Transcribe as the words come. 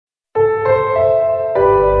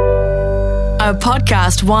A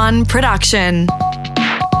Podcast One production.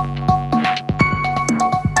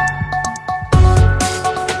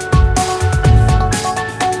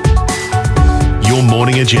 Your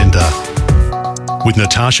Morning Agenda with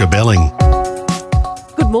Natasha Belling.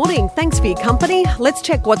 Good morning. Thanks for your company. Let's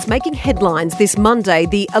check what's making headlines this Monday,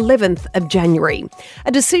 the 11th of January.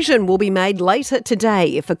 A decision will be made later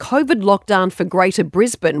today if a COVID lockdown for Greater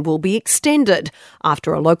Brisbane will be extended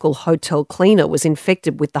after a local hotel cleaner was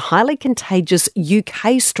infected with the highly contagious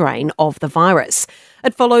UK strain of the virus.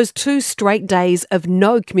 It follows 2 straight days of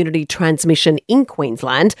no community transmission in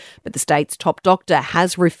Queensland, but the state's top doctor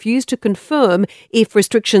has refused to confirm if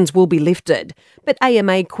restrictions will be lifted. But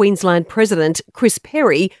AMA Queensland President Chris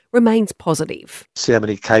Perry remains positive. See how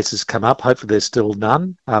many cases come up. Hopefully there's still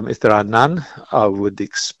none. If there are none, I would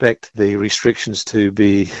expect the restrictions to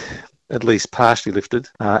be at least partially lifted,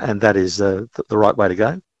 and that is the right way to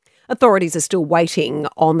go. Authorities are still waiting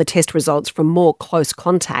on the test results from more close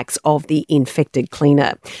contacts of the infected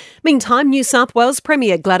cleaner. Meantime, New South Wales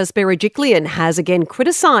Premier Gladys Berejiklian has again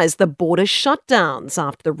criticised the border shutdowns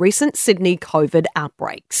after the recent Sydney COVID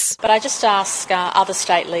outbreaks. But I just ask other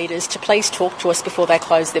state leaders to please talk to us before they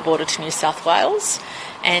close their border to New South Wales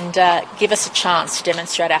and give us a chance to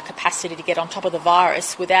demonstrate our capacity to get on top of the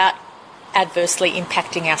virus without adversely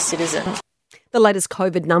impacting our citizens. The latest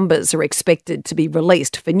COVID numbers are expected to be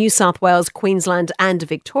released for New South Wales, Queensland and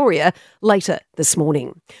Victoria later this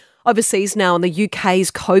morning. Overseas now, in the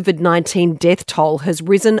UK's COVID-19 death toll has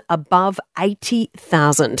risen above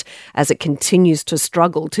 80,000 as it continues to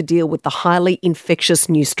struggle to deal with the highly infectious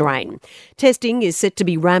new strain. Testing is set to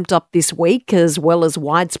be ramped up this week, as well as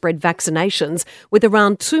widespread vaccinations, with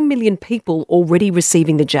around 2 million people already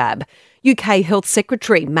receiving the jab. UK Health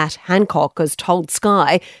Secretary Matt Hancock has told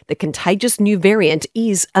Sky the contagious new variant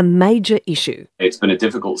is a major issue. It's been a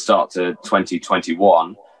difficult start to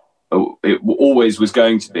 2021. It always was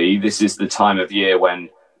going to be. This is the time of year when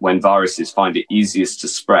viruses find it easiest to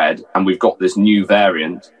spread, and we've got this new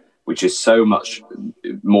variant, which is so much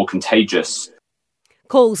more contagious.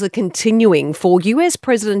 Calls are continuing for US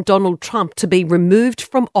President Donald Trump to be removed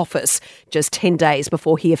from office just 10 days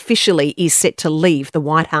before he officially is set to leave the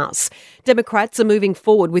White House. Democrats are moving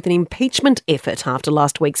forward with an impeachment effort after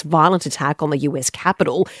last week's violent attack on the US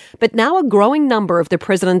Capitol, but now a growing number of the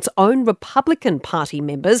president's own Republican Party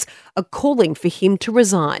members are calling for him to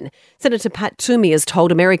resign. Senator Pat Toomey has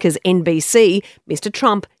told America's NBC Mr.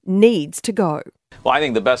 Trump needs to go. Well, I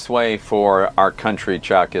think the best way for our country,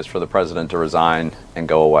 Chuck, is for the president to resign and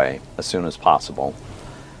go away as soon as possible.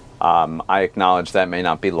 I acknowledge that may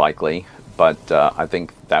not be likely, but I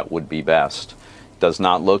think that would be best. It does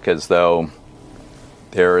not look as though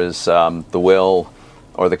there is the will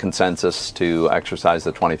or the consensus to exercise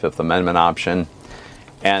the 25th Amendment option,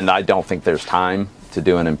 and I don't think there's time to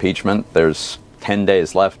do an impeachment. There's 10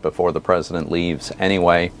 days left before the president leaves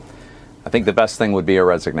anyway. I think the best thing would be a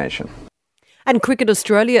resignation. And Cricket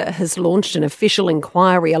Australia has launched an official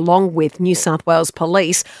inquiry along with New South Wales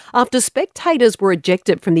Police after spectators were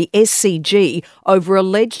ejected from the SCG over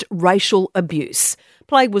alleged racial abuse.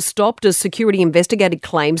 Play was stopped as security investigated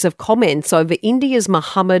claims of comments over India's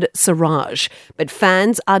Mohammad Siraj, but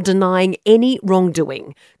fans are denying any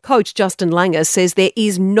wrongdoing. Coach Justin Langer says there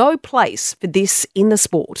is no place for this in the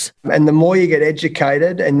sport. And the more you get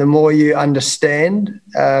educated and the more you understand,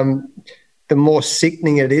 the more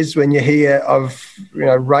sickening it is when you hear of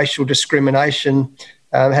racial discrimination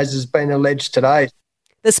as has been alleged today.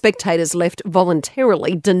 The spectators left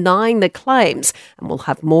voluntarily, denying the claims, and we'll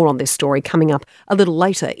have more on this story coming up a little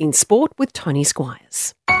later in sport with Tony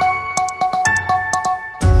Squires.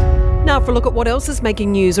 Now for a look at what else is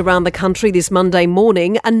making news around the country this Monday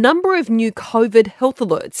morning. A number of new COVID health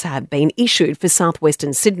alerts have been issued for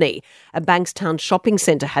southwestern Sydney. A Bankstown shopping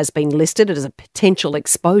centre has been listed as a potential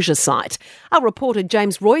exposure site. Our reporter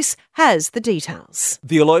James Royce has the details.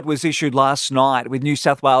 The alert was issued last night, with New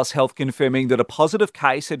South Wales Health confirming that a positive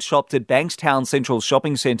case had shopped at Bankstown Central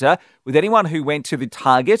Shopping Centre, with anyone who went to the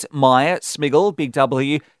Target, Myer, Smiggle, Big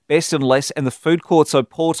W, Best and Less and the food courts of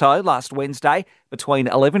Porto last Wednesday between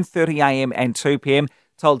 11:30am and 2pm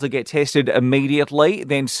told to get tested immediately,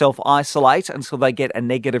 then self-isolate until they get a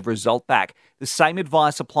negative result back. The same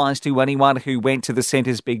advice applies to anyone who went to the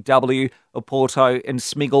centres Big W, Oporto and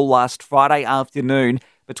Smiggle last Friday afternoon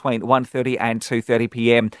between 1:30 and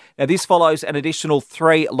 2:30pm. Now, this follows an additional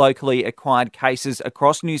 3 locally acquired cases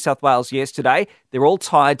across New South Wales yesterday. They're all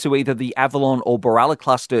tied to either the Avalon or Boralla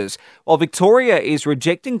clusters. While Victoria is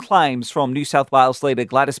rejecting claims from New South Wales leader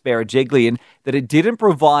Gladys Berejiklian that it didn't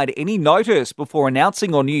provide any notice before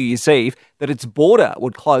announcing on New Year's Eve that its border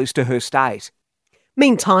would close to her state.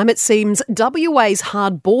 Meantime, it seems WA's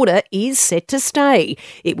hard border is set to stay.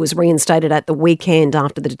 It was reinstated at the weekend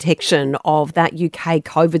after the detection of that UK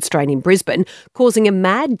COVID strain in Brisbane, causing a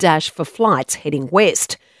mad dash for flights heading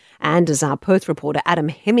west. And as our Perth reporter Adam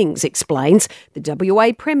Hemmings explains, the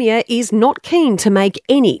WA Premier is not keen to make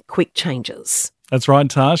any quick changes. That's right,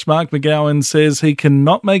 Tash. Mark McGowan says he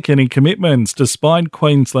cannot make any commitments despite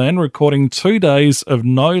Queensland recording 2 days of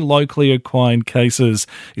no locally acquired cases.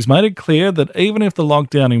 He's made it clear that even if the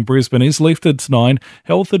lockdown in Brisbane is lifted tonight,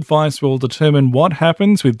 health advice will determine what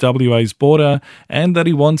happens with WA's border and that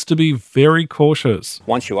he wants to be very cautious.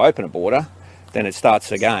 Once you open a border, then it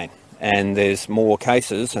starts again. And there's more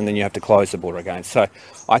cases, and then you have to close the border again. So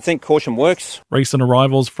I think caution works. Recent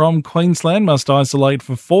arrivals from Queensland must isolate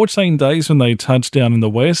for 14 days when they touch down in the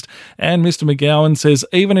west. And Mr McGowan says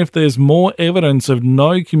even if there's more evidence of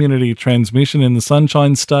no community transmission in the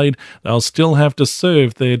Sunshine State, they'll still have to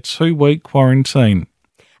serve their 2-week quarantine.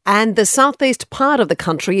 And the southeast part of the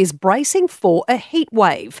country is bracing for a heat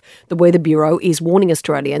wave. The Weather Bureau is warning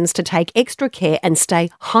Australians to take extra care and stay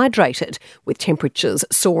hydrated, with temperatures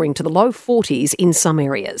soaring to the low 40s in some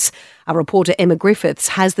areas. Our reporter Emma Griffiths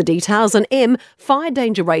has the details, and fire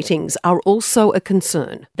danger ratings are also a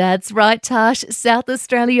concern. That's right, Tash. South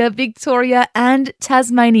Australia, Victoria and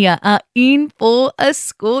Tasmania are in for a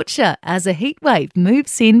scorcher as a heat wave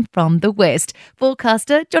moves in from the west.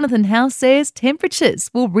 Forecaster Jonathan House says temperatures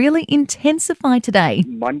will really intensify today.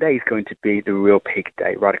 Monday is going to be the real peak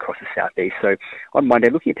day right across the southeast. So on Monday,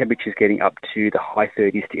 looking at temperatures getting up to the high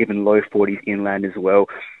 30s to even low 40s inland as well.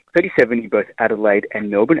 37 in both Adelaide and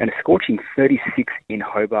Melbourne, and a scorching 36 in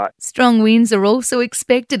Hobart. Strong winds are also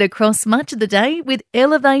expected across much of the day, with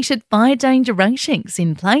elevated fire danger ratings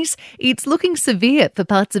in place. It's looking severe for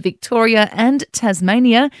parts of Victoria and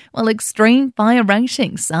Tasmania, while extreme fire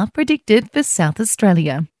ratings are predicted for South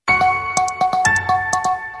Australia.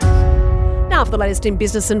 Now for the latest in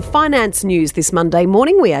business and finance news this Monday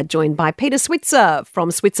morning, we are joined by Peter Switzer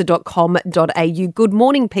from switzer.com.au. Good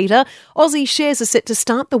morning, Peter. Aussie shares are set to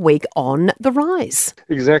start the week on the rise.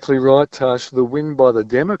 Exactly right, Tash. The win by the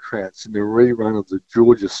Democrats in the rerun of the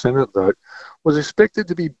Georgia Senate vote was expected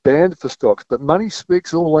to be bad for stocks, but money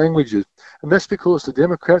speaks all languages, and that's because the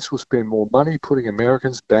Democrats will spend more money putting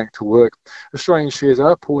Americans back to work. Australian shares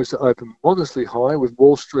are poised to open modestly high, with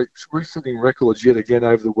Wall Street resetting records yet again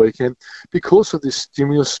over the weekend because of this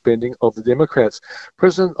stimulus spending of the Democrats.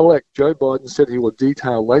 President-elect Joe Biden said he will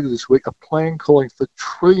detail later this week a plan calling for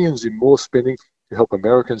trillions in more spending to help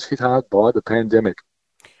Americans hit hard by the pandemic.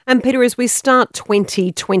 And Peter, as we start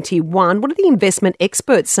 2021, what are the investment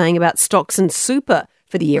experts saying about stocks and super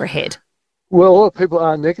for the year ahead? Well, a lot of people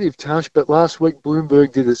are negative, Tash, but last week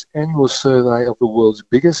Bloomberg did its annual survey of the world's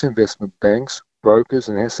biggest investment banks, brokers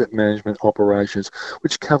and asset management operations,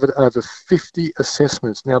 which covered over 50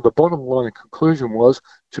 assessments. Now, the bottom line conclusion was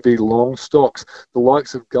to be long stocks. The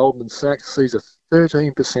likes of Goldman Sachs sees a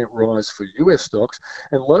 13% rise for US stocks,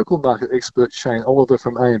 and local market expert Shane Oliver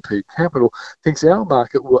from AMP Capital thinks our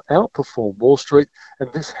market will outperform Wall Street,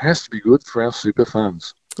 and this has to be good for our super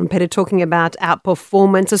funds. And Peter, talking about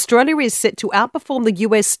outperformance, Australia is set to outperform the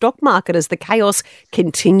US stock market as the chaos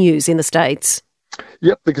continues in the States.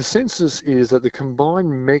 Yep, the consensus is that the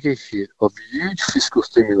combined mega hit of huge fiscal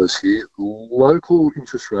stimulus here, local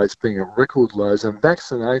interest rates being at record lows, and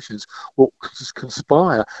vaccinations will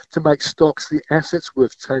conspire to make stocks the assets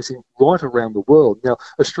worth chasing right around the world. Now,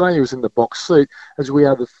 Australia is in the box seat as we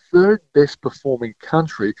are the third best performing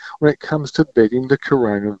country when it comes to beating the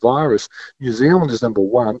coronavirus. New Zealand is number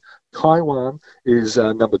one. Taiwan is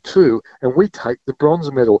number 2, and we take the bronze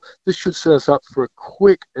medal. This should set us up for a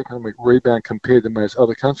quick economic rebound compared to most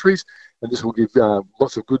other countries, and this will give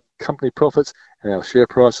lots of good company profits, and our share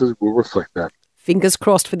prices will reflect that. Fingers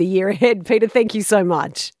crossed for the year ahead. Peter, thank you so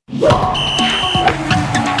much.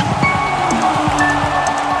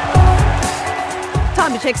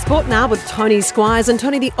 Time to check sport now with Tony Squires. And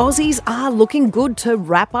Tony, the Aussies are looking good to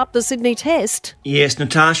wrap up the Sydney Test. Yes,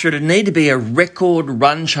 Natasha, it'd need to be a record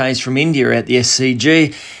run chase from India at the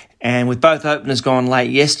SCG. And with both openers gone late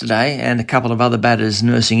yesterday and a couple of other batters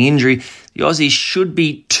nursing injury, the Aussies should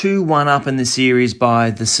be 2-1 up in the series by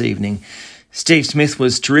this evening. Steve Smith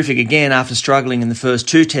was terrific again after struggling in the first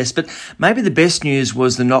 2 tests, but maybe the best news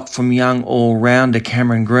was the knock from young all-rounder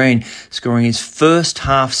Cameron Green, scoring his first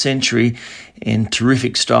half-century in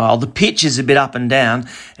terrific style. The pitch is a bit up and down,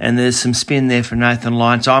 and there's some spin there for Nathan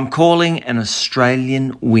Lyon, so I'm calling an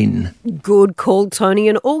Australian win. Good call, Tony.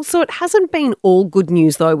 And also, it hasn't been all good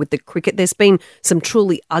news, though, with the cricket. There's been some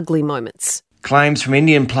truly ugly moments. Claims from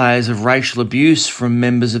Indian players of racial abuse from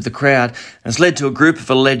members of the crowd has led to a group of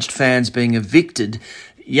alleged fans being evicted.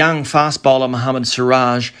 young fast bowler Mohammad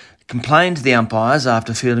Siraj complained to the umpires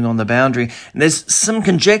after fielding on the boundary. And there's some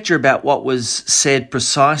conjecture about what was said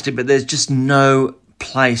precisely, but there's just no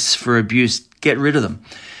place for abuse. Get rid of them.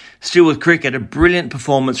 Still with cricket, a brilliant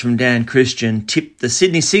performance from Dan Christian tipped the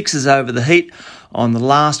Sydney Sixers over the Heat on the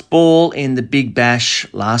last ball in the Big Bash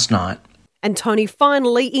last night. And Tony,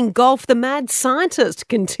 finally, in golf, the mad scientist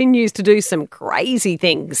continues to do some crazy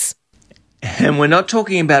things. And we're not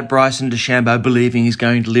talking about Bryson DeChambeau believing he's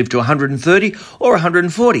going to live to 130 or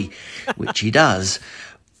 140, which he does.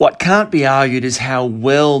 What can't be argued is how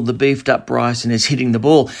well the beefed-up Bryson is hitting the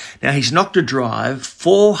ball. Now, he's knocked a drive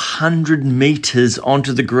 400 metres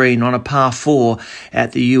onto the green on a par 4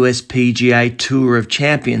 at the US PGA Tour of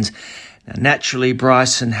Champions. Now, naturally,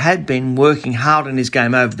 Bryson had been working hard on his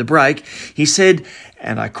game over the break. He said,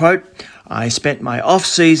 and I quote, "I spent my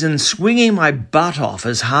off-season swinging my butt off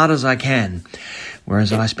as hard as I can,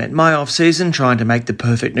 whereas I spent my off-season trying to make the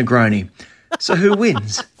perfect Negroni." So who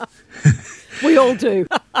wins? We all do.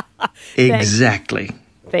 Exactly.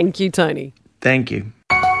 Thank you, Tony. Thank you.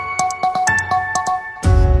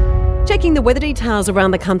 Checking the weather details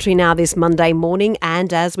around the country now this Monday morning,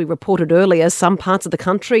 and as we reported earlier, some parts of the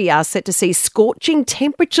country are set to see scorching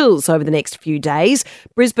temperatures over the next few days.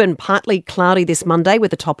 Brisbane, partly cloudy this Monday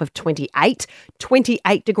with a top of 28.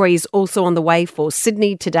 28 degrees also on the way for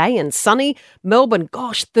Sydney today and sunny. Melbourne,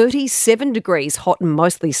 37 degrees, hot and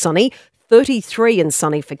mostly sunny. 33 and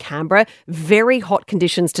sunny for Canberra. Very hot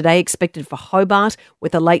conditions today expected for Hobart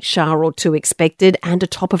with a late shower or two expected and a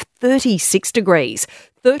top of 36 degrees.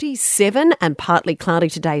 37 and partly cloudy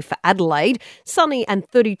today for Adelaide. Sunny and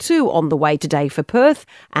 32 on the way today for Perth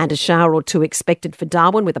and a shower or two expected for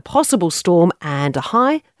Darwin with a possible storm and a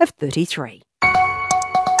high of 33.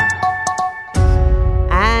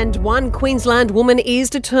 And one Queensland woman is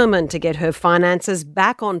determined to get her finances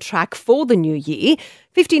back on track for the new year.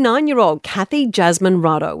 59-year-old Kathy Jasmine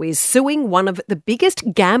Rado is suing one of the biggest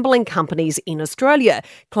gambling companies in Australia,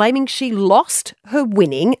 claiming she lost her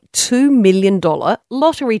winning $2 million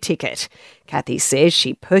lottery ticket. Kathy says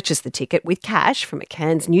she purchased the ticket with cash from a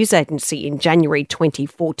Cairns news agency in January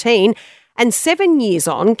 2014. And 7 years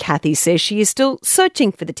on, Kathy says she is still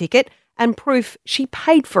searching for the ticket and proof she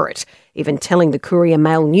paid for it, even telling the Courier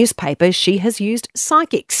Mail newspaper she has used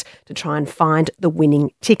psychics to try and find the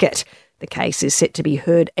winning ticket. The case is set to be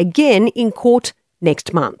heard again in court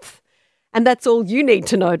next month. And that's all you need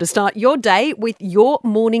to know to start your day with Your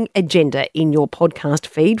Morning Agenda in your podcast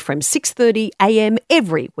feed from 6:30 a.m.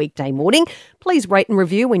 every weekday morning. Please rate and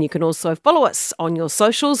review, and you can also follow us on your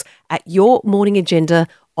socials at Your Morning Agenda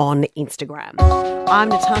on Instagram. I'm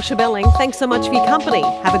Natasha Belling. Thanks so much for your company.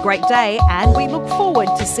 Have a great day, and we look forward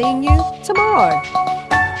to seeing you tomorrow.